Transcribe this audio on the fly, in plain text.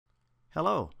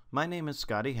Hello, my name is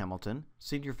Scotty Hamilton,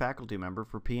 Senior Faculty Member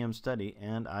for PM Study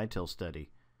and ITIL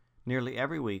Study. Nearly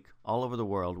every week, all over the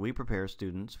world, we prepare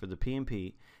students for the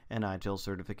PMP and ITIL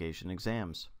certification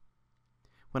exams.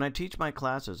 When I teach my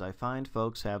classes, I find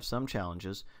folks have some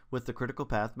challenges with the critical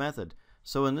path method,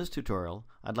 so in this tutorial,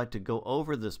 I'd like to go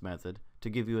over this method to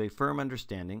give you a firm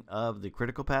understanding of the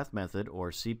critical path method,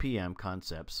 or CPM,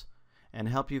 concepts, and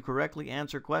help you correctly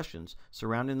answer questions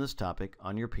surrounding this topic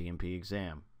on your PMP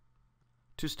exam.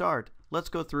 To start, let's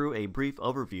go through a brief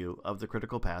overview of the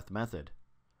critical path method.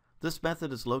 This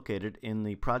method is located in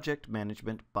the Project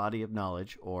Management Body of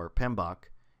Knowledge, or PMBOK,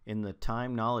 in the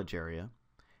Time Knowledge area,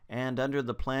 and under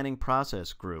the Planning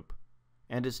Process group,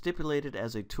 and is stipulated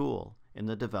as a tool in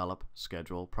the Develop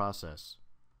Schedule process.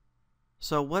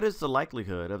 So what is the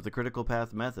likelihood of the critical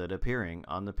path method appearing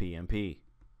on the PMP?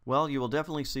 Well, you will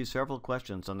definitely see several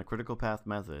questions on the critical path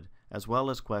method, as well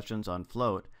as questions on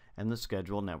float and the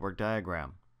schedule network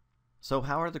diagram. So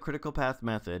how are the critical path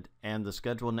method and the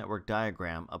schedule network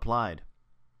diagram applied?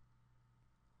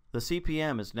 The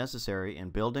CPM is necessary in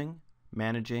building,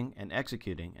 managing, and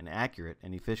executing an accurate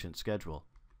and efficient schedule.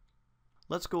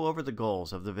 Let's go over the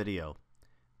goals of the video.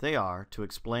 They are to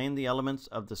explain the elements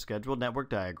of the schedule network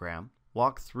diagram,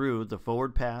 walk through the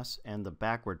forward pass and the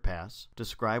backward pass,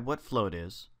 describe what float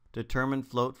is, determine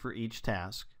float for each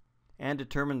task, and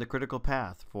determine the critical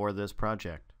path for this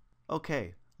project.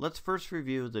 Okay, let's first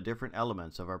review the different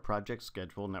elements of our project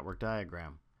schedule network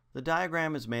diagram. The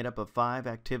diagram is made up of 5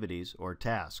 activities or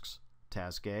tasks: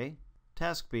 Task A,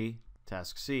 Task B,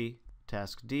 Task C,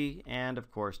 Task D, and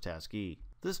of course Task E.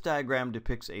 This diagram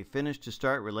depicts a finish to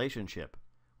start relationship,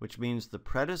 which means the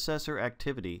predecessor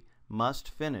activity must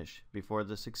finish before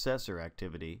the successor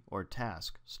activity or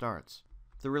task starts.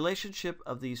 The relationship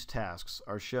of these tasks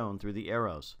are shown through the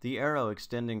arrows. The arrow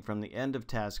extending from the end of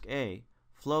Task A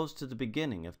flows to the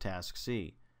beginning of Task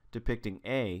C, depicting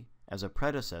A as a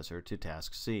predecessor to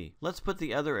Task C. Let's put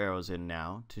the other arrows in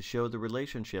now to show the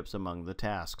relationships among the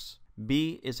tasks.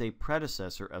 B is a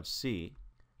predecessor of C,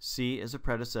 C is a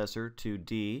predecessor to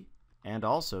D, and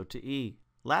also to E.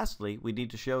 Lastly, we need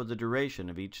to show the duration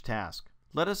of each task.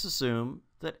 Let us assume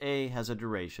that A has a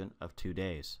duration of 2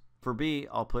 days. For B,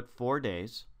 I'll put 4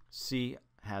 days, C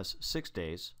has 6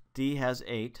 days, D has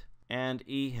 8, and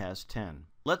E has 10.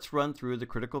 Let's run through the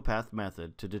critical path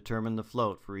method to determine the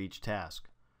float for each task,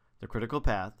 the critical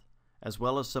path, as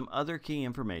well as some other key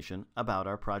information about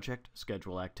our project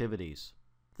schedule activities.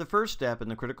 The first step in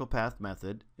the critical path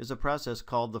method is a process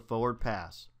called the forward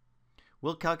pass.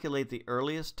 We'll calculate the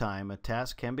earliest time a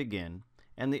task can begin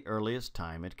and the earliest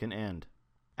time it can end.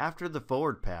 After the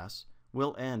forward pass,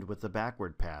 we'll end with the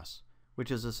backward pass,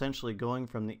 which is essentially going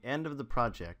from the end of the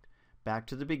project back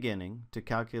to the beginning to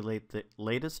calculate the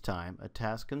latest time a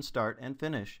task can start and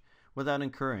finish without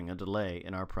incurring a delay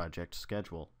in our project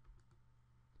schedule.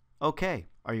 Okay,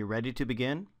 are you ready to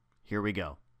begin? Here we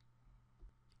go.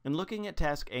 In looking at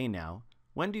Task A now,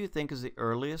 when do you think is the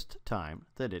earliest time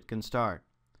that it can start?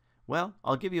 Well,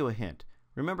 I'll give you a hint.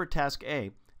 Remember, Task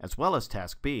A, as well as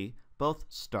Task B, both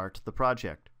start the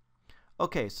project.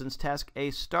 Okay, since Task A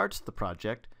starts the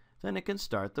project, then it can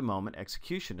start the moment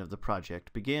execution of the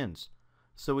project begins.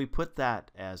 So we put that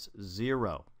as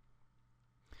 0.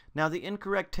 Now the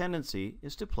incorrect tendency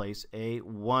is to place a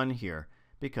 1 here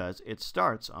because it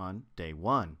starts on day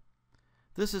 1.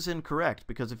 This is incorrect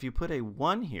because if you put a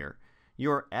 1 here,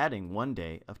 you're adding 1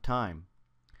 day of time.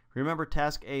 Remember,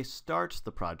 Task A starts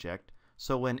the project,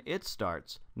 so when it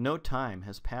starts, no time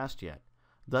has passed yet.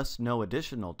 Thus, no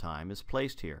additional time is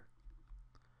placed here.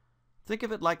 Think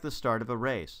of it like the start of a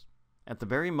race. At the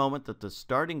very moment that the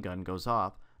starting gun goes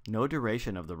off, no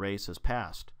duration of the race has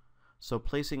passed. So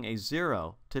placing a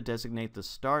 0 to designate the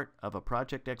start of a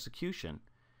project execution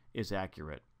is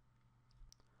accurate.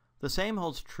 The same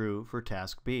holds true for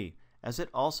Task B, as it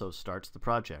also starts the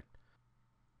project.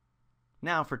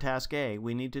 Now for Task A,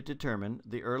 we need to determine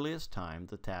the earliest time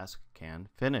the task can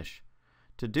finish.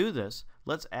 To do this,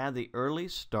 let's add the early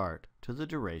start to the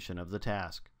duration of the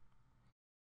task.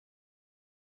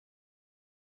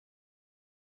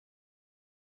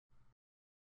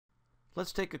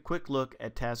 Let's take a quick look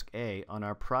at Task A on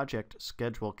our project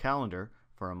schedule calendar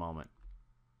for a moment.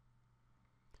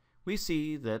 We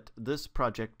see that this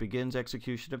project begins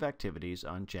execution of activities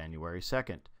on January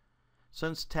 2nd.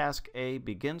 Since Task A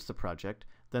begins the project,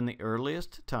 then the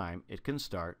earliest time it can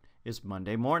start is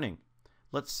Monday morning.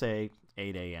 Let's say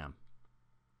 8 a.m.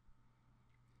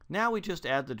 Now we just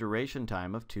add the duration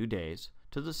time of 2 days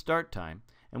to the start time,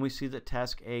 and we see that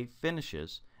Task A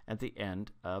finishes at the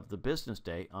end of the business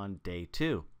day on day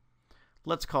 2.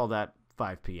 Let's call that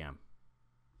 5 p.m.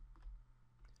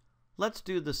 Let's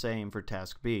do the same for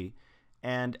task B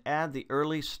and add the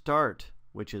early start,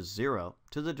 which is 0,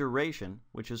 to the duration,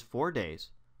 which is 4 days,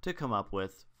 to come up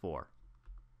with 4.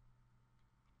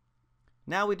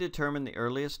 Now we determine the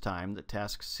earliest time that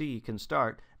task C can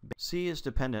start. C is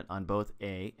dependent on both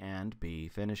A and B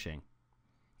finishing.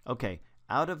 Okay,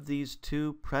 out of these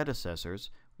two predecessors,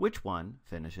 which one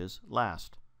finishes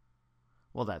last?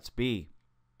 Well, that's B.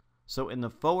 So in the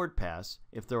forward pass,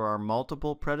 if there are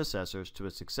multiple predecessors to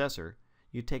a successor,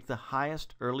 you take the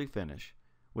highest early finish,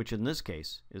 which in this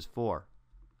case is 4.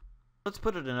 Let's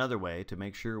put it another way to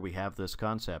make sure we have this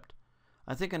concept.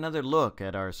 I think another look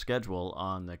at our schedule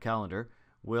on the calendar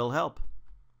will help.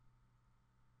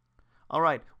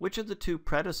 Alright, which of the two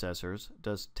predecessors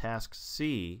does task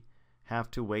C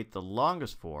have to wait the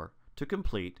longest for to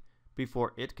complete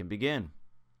before it can begin?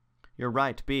 You're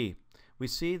right, B. We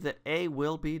see that A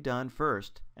will be done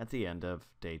first at the end of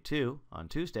day 2 on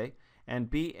Tuesday,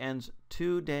 and B ends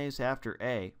 2 days after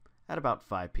A at about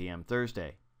 5 p.m.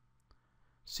 Thursday.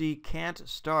 C can't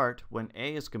start when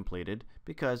A is completed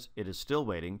because it is still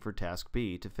waiting for task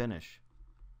B to finish.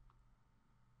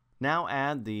 Now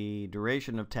add the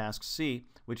duration of task C,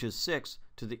 which is 6,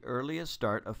 to the earliest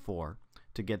start of 4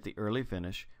 to get the early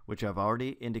finish, which I've already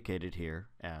indicated here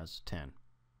as 10.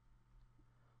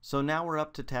 So now we're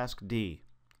up to task D.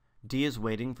 D is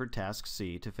waiting for task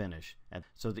C to finish, and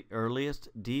so the earliest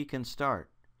D can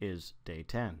start is day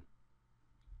 10.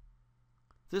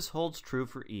 This holds true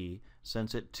for E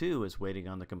since it too is waiting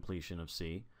on the completion of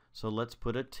C, so let's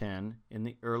put a 10 in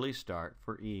the early start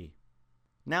for E.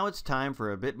 Now it's time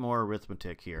for a bit more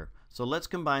arithmetic here, so let's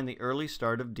combine the early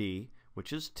start of D,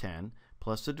 which is 10,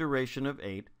 plus the duration of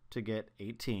 8 to get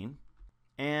 18,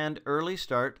 and early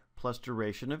start plus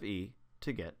duration of E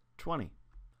to get 20.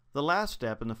 The last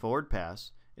step in the forward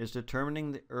pass is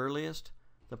determining the earliest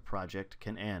the project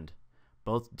can end.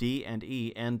 Both D and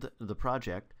E end the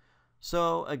project,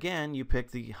 so again you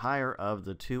pick the higher of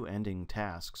the two ending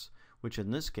tasks, which in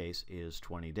this case is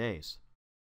 20 days.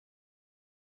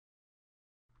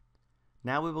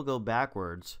 Now we will go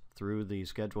backwards through the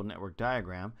schedule network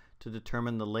diagram to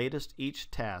determine the latest each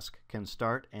task can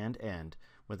start and end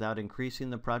without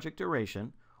increasing the project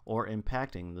duration or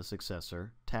impacting the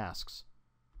successor tasks.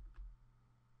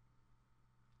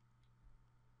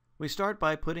 We start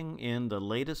by putting in the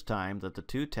latest time that the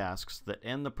two tasks that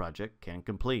end the project can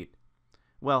complete.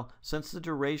 Well, since the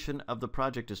duration of the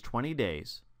project is 20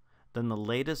 days, then the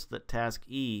latest that task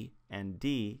E and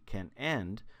D can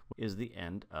end is the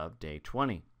end of day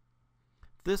 20.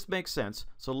 This makes sense,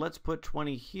 so let's put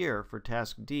 20 here for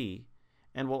task D,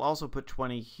 and we'll also put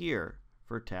 20 here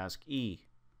for task E.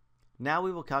 Now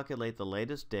we will calculate the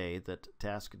latest day that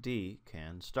task D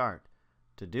can start.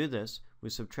 To do this, we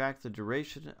subtract the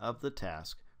duration of the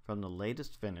task from the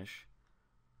latest finish,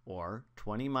 or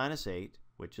 20 minus 8,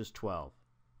 which is 12.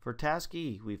 For task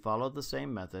E, we follow the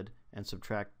same method and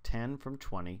subtract 10 from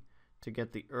 20 to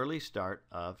get the early start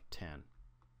of 10.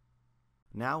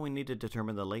 Now we need to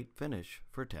determine the late finish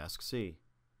for task C.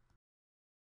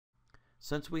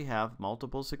 Since we have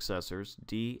multiple successors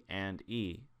D and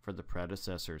E for the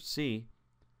predecessor C,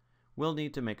 we'll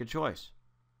need to make a choice.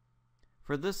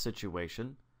 For this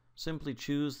situation, simply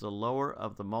choose the lower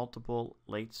of the multiple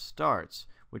late starts,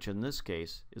 which in this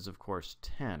case is of course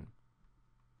 10.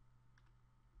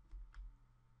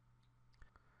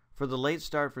 For the late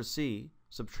start for C,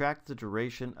 subtract the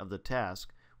duration of the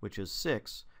task, which is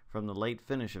 6, from the late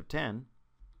finish of 10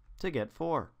 to get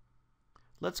 4.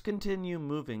 Let's continue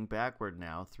moving backward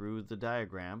now through the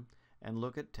diagram and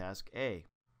look at task A.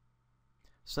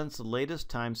 Since the latest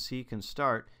time C can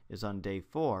start is on day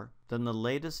 4, then the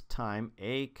latest time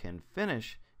A can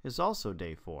finish is also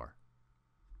day 4.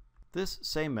 This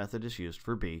same method is used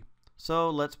for B, so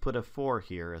let's put a 4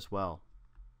 here as well.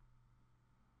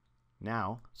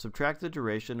 Now, subtract the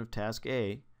duration of task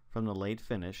A from the late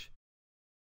finish,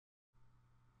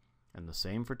 and the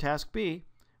same for task B,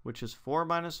 which is 4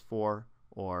 minus 4,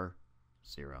 or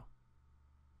 0.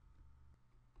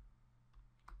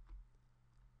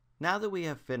 Now that we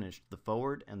have finished the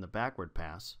forward and the backward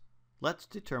pass, let's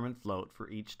determine float for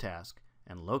each task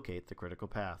and locate the critical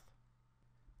path.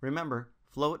 Remember,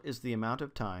 float is the amount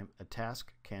of time a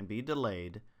task can be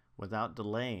delayed without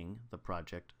delaying the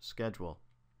project schedule.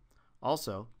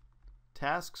 Also,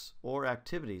 tasks or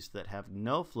activities that have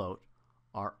no float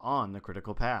are on the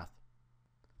critical path.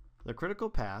 The critical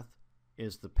path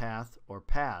is the path or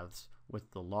paths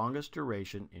with the longest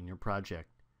duration in your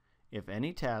project. If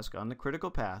any task on the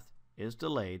critical path is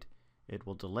delayed, it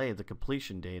will delay the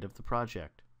completion date of the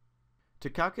project. To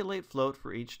calculate float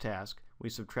for each task, we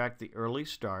subtract the early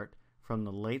start from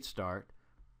the late start,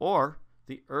 or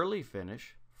the early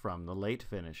finish from the late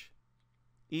finish.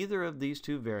 Either of these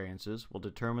two variances will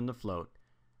determine the float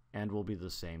and will be the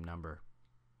same number.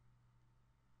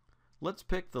 Let's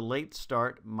pick the late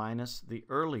start minus the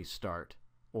early start,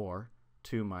 or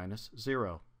 2 minus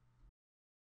 0.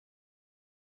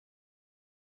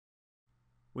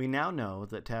 We now know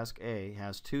that task A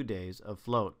has 2 days of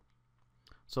float.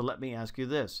 So let me ask you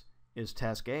this: is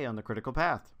task A on the critical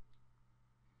path?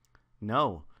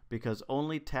 No, because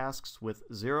only tasks with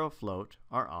 0 float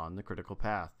are on the critical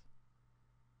path.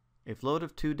 A float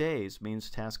of 2 days means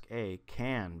task A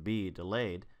can be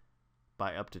delayed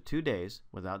by up to 2 days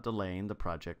without delaying the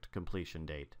project completion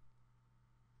date.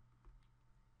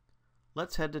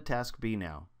 Let's head to task B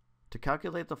now. To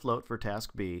calculate the float for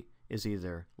task B is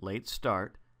either late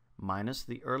start minus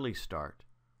the early start,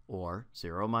 or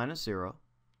 0 minus 0,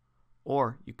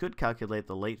 or you could calculate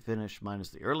the late finish minus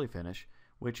the early finish,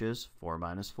 which is 4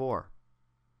 minus 4.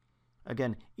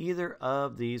 Again, either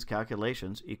of these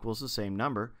calculations equals the same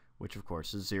number, which of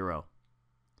course is 0.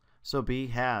 So B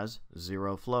has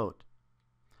 0 float.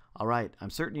 Alright,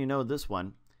 I'm certain you know this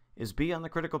one. Is B on the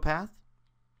critical path?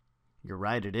 You're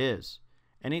right, it is.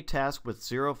 Any task with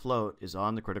 0 float is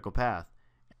on the critical path.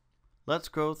 Let's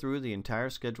go through the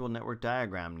entire schedule network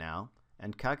diagram now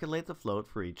and calculate the float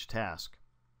for each task.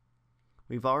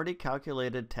 We've already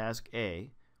calculated task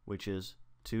A, which is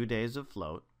 2 days of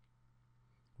float.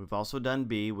 We've also done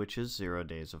B, which is 0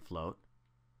 days of float.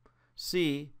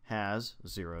 C has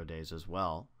 0 days as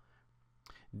well.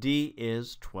 D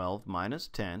is 12 minus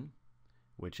 10,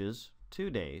 which is 2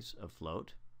 days of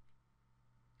float.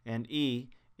 And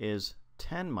E is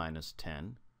 10 minus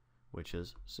 10, which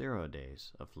is 0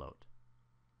 days of float.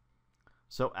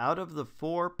 So out of the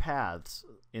 4 paths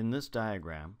in this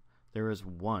diagram, there is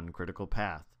one critical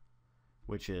path,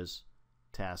 which is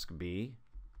task B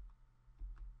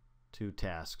to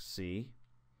task C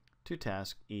to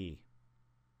task E.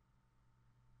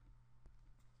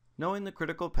 Knowing the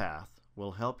critical path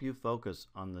will help you focus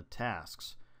on the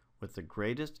tasks with the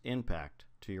greatest impact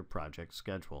to your project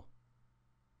schedule.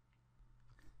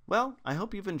 Well, I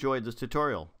hope you've enjoyed this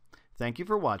tutorial. Thank you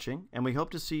for watching, and we hope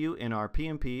to see you in our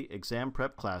PMP exam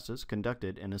prep classes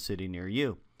conducted in a city near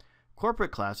you.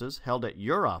 Corporate classes held at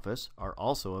your office are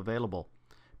also available.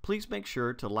 Please make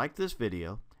sure to like this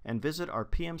video and visit our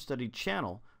PM Study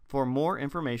channel for more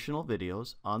informational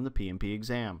videos on the PMP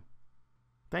exam.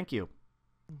 Thank you.